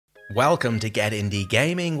Welcome to Get Indie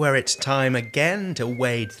Gaming, where it's time again to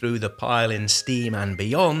wade through the pile in Steam and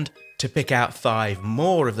beyond to pick out 5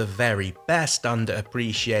 more of the very best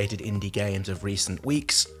underappreciated indie games of recent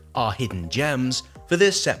weeks, our hidden gems, for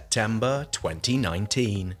this September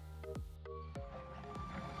 2019.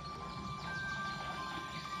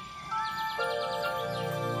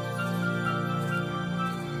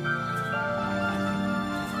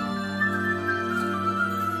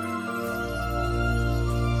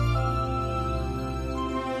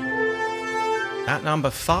 At number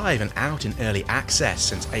 5 and out in early access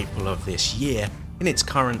since April of this year, in its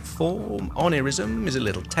current form, Onirism is a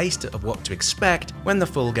little taster of what to expect when the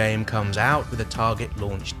full game comes out with a target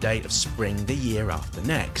launch date of spring the year after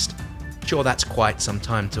next. Sure, that's quite some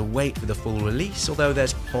time to wait for the full release, although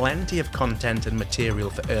there's plenty of content and material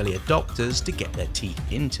for early adopters to get their teeth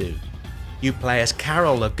into. You play as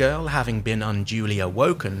Carol, a girl having been unduly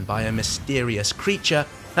awoken by a mysterious creature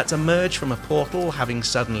that's emerged from a portal, having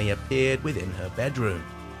suddenly appeared within her bedroom.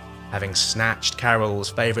 Having snatched Carol's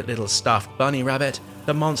favourite little stuffed bunny rabbit,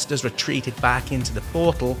 the monsters retreated back into the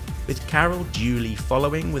portal, with Carol duly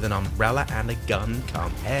following with an umbrella and a gun cum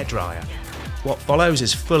hairdryer. What follows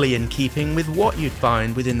is fully in keeping with what you'd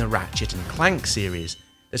find within the Ratchet & Clank series.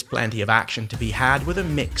 There's plenty of action to be had with a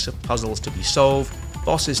mix of puzzles to be solved,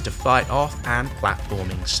 bosses to fight off, and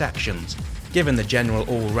platforming sections. Given the general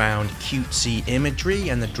all-round cutesy imagery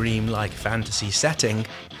and the dreamlike fantasy setting,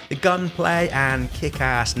 the gunplay and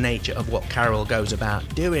kick-ass nature of what Carol goes about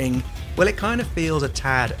doing, well, it kind of feels a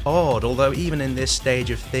tad odd, although even in this stage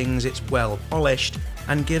of things it's well polished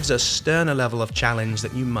and gives a sterner level of challenge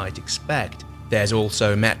that you might expect. There's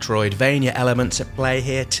also Metroidvania elements at play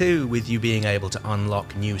here too, with you being able to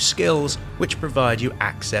unlock new skills which provide you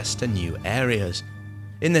access to new areas.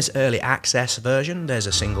 In this early access version, there's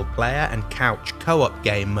a single player and couch co-op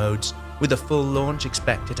game modes, with a full launch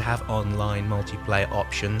expected to have online multiplayer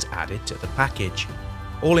options added to the package.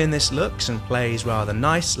 All in this looks and plays rather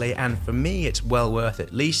nicely, and for me it's well worth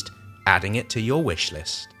at least adding it to your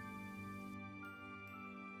wishlist.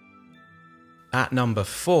 At number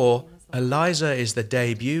 4, Eliza is the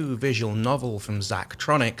debut visual novel from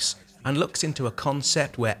Zachtronics, and looks into a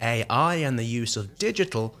concept where AI and the use of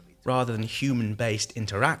digital rather than human-based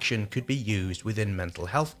interaction could be used within mental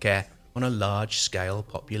health care on a large-scale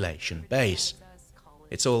population base.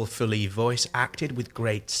 It's all fully voice-acted with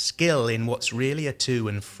great skill in what's really a to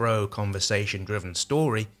and fro conversation-driven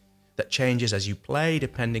story that changes as you play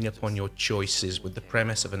depending upon your choices, with the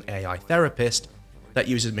premise of an AI therapist that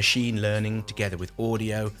uses machine learning together with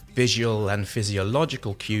audio, visual and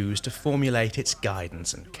physiological cues to formulate its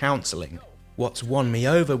guidance and counselling. What's won me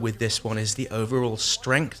over with this one is the overall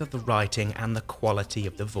strength of the writing and the quality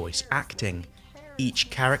of the voice acting. Each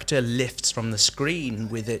character lifts from the screen,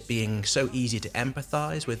 with it being so easy to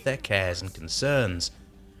empathise with their cares and concerns.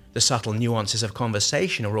 The subtle nuances of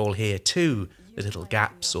conversation are all here too, the little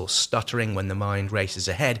gaps or stuttering when the mind races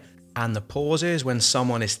ahead, and the pauses when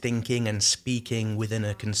someone is thinking and speaking within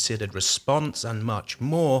a considered response, and much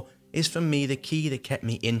more, is for me the key that kept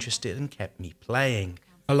me interested and kept me playing.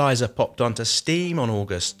 Eliza popped onto Steam on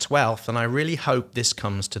August 12th, and I really hope this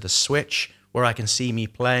comes to the Switch, where I can see me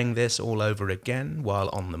playing this all over again while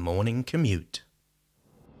on the morning commute.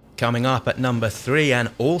 Coming up at number 3,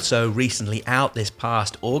 and also recently out this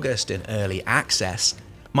past August in early access,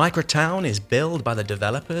 Microtown is billed by the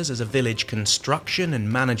developers as a village construction and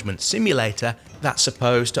management simulator that's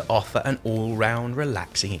supposed to offer an all-round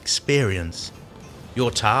relaxing experience. You're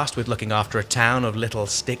tasked with looking after a town of little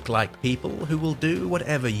stick-like people who will do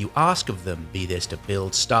whatever you ask of them, be this to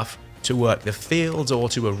build stuff, to work the fields, or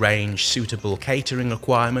to arrange suitable catering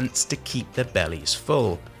requirements to keep their bellies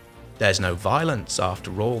full. There's no violence,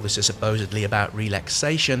 after all. This is supposedly about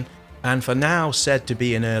relaxation, and for now said to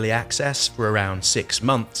be in early access for around 6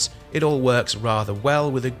 months, it all works rather well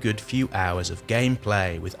with a good few hours of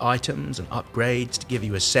gameplay, with items and upgrades to give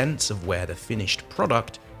you a sense of where the finished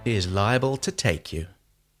product is liable to take you.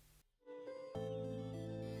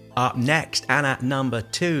 Up next, and at number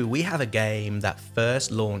 2, we have a game that first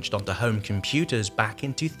launched onto home computers back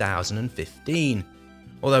in 2015.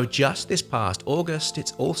 Although just this past August,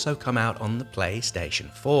 it's also come out on the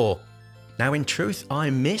PlayStation 4. Now in truth, I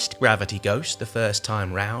missed Gravity Ghost the first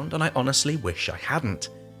time round, and I honestly wish I hadn't.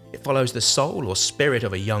 It follows the soul or spirit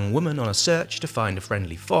of a young woman on a search to find a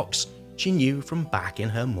friendly fox she knew from back in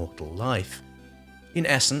her mortal life. In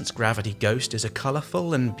essence, Gravity Ghost is a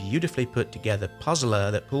colourful and beautifully put together puzzler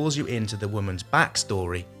that pulls you into the woman's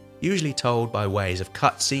backstory, usually told by ways of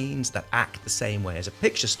cutscenes that act the same way as a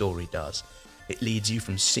picture story does. It leads you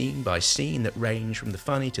from scene by scene that range from the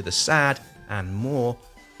funny to the sad and more,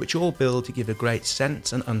 which all build to give a great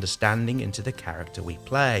sense and understanding into the character we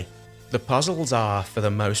play. The puzzles are, for the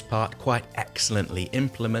most part, quite excellently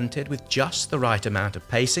implemented with just the right amount of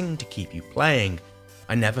pacing to keep you playing.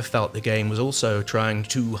 I never felt the game was also trying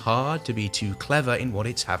too hard to be too clever in what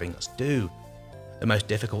it's having us do. The most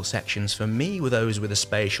difficult sections for me were those with the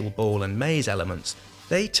spatial ball and maze elements.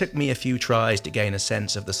 They took me a few tries to gain a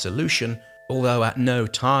sense of the solution, although at no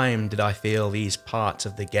time did I feel these parts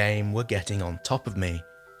of the game were getting on top of me.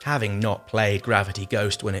 Having not played Gravity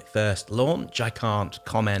Ghost when it first launched, I can't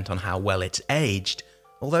comment on how well it's aged,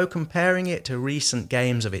 although comparing it to recent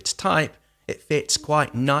games of its type, it fits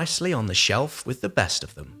quite nicely on the shelf with the best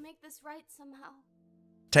of them. Make this right somehow.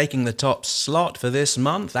 Taking the top slot for this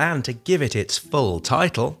month, and to give it its full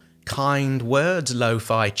title, Kind Words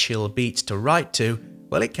Lo-Fi Chill Beats to Write To,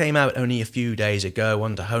 well, it came out only a few days ago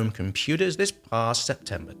onto home computers this past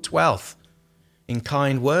September 12th. In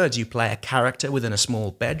Kind Words, you play a character within a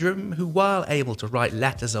small bedroom who, while able to write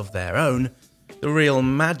letters of their own, the real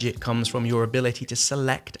magic comes from your ability to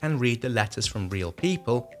select and read the letters from real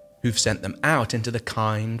people who've sent them out into the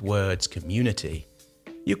Kind Words community.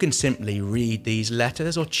 You can simply read these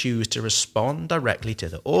letters or choose to respond directly to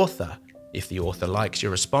the author. If the author likes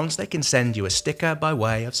your response, they can send you a sticker by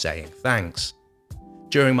way of saying thanks.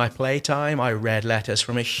 During my playtime, I read letters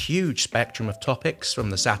from a huge spectrum of topics, from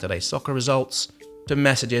the Saturday soccer results to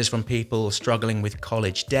messages from people struggling with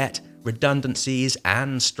college debt, redundancies,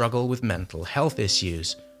 and struggle with mental health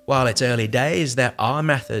issues. While it's early days, there are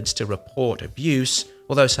methods to report abuse,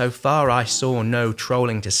 although so far I saw no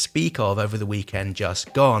trolling to speak of over the weekend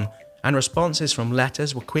just gone, and responses from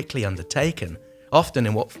letters were quickly undertaken, often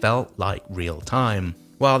in what felt like real time.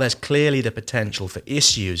 While there's clearly the potential for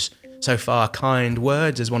issues, so far Kind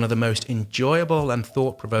Words is one of the most enjoyable and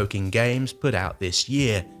thought-provoking games put out this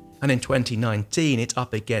year, and in 2019 it's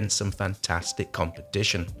up against some fantastic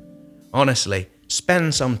competition. Honestly,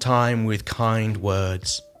 spend some time with Kind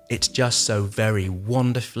Words. It's just so very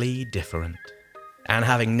wonderfully different. And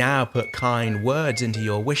having now put Kind Words into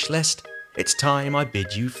your wishlist, it's time I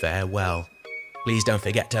bid you farewell. Please don't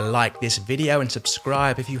forget to like this video and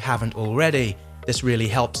subscribe if you haven't already. This really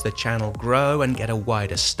helps the channel grow and get a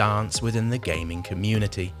wider stance within the gaming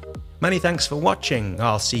community. Many thanks for watching.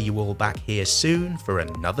 I'll see you all back here soon for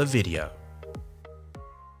another video.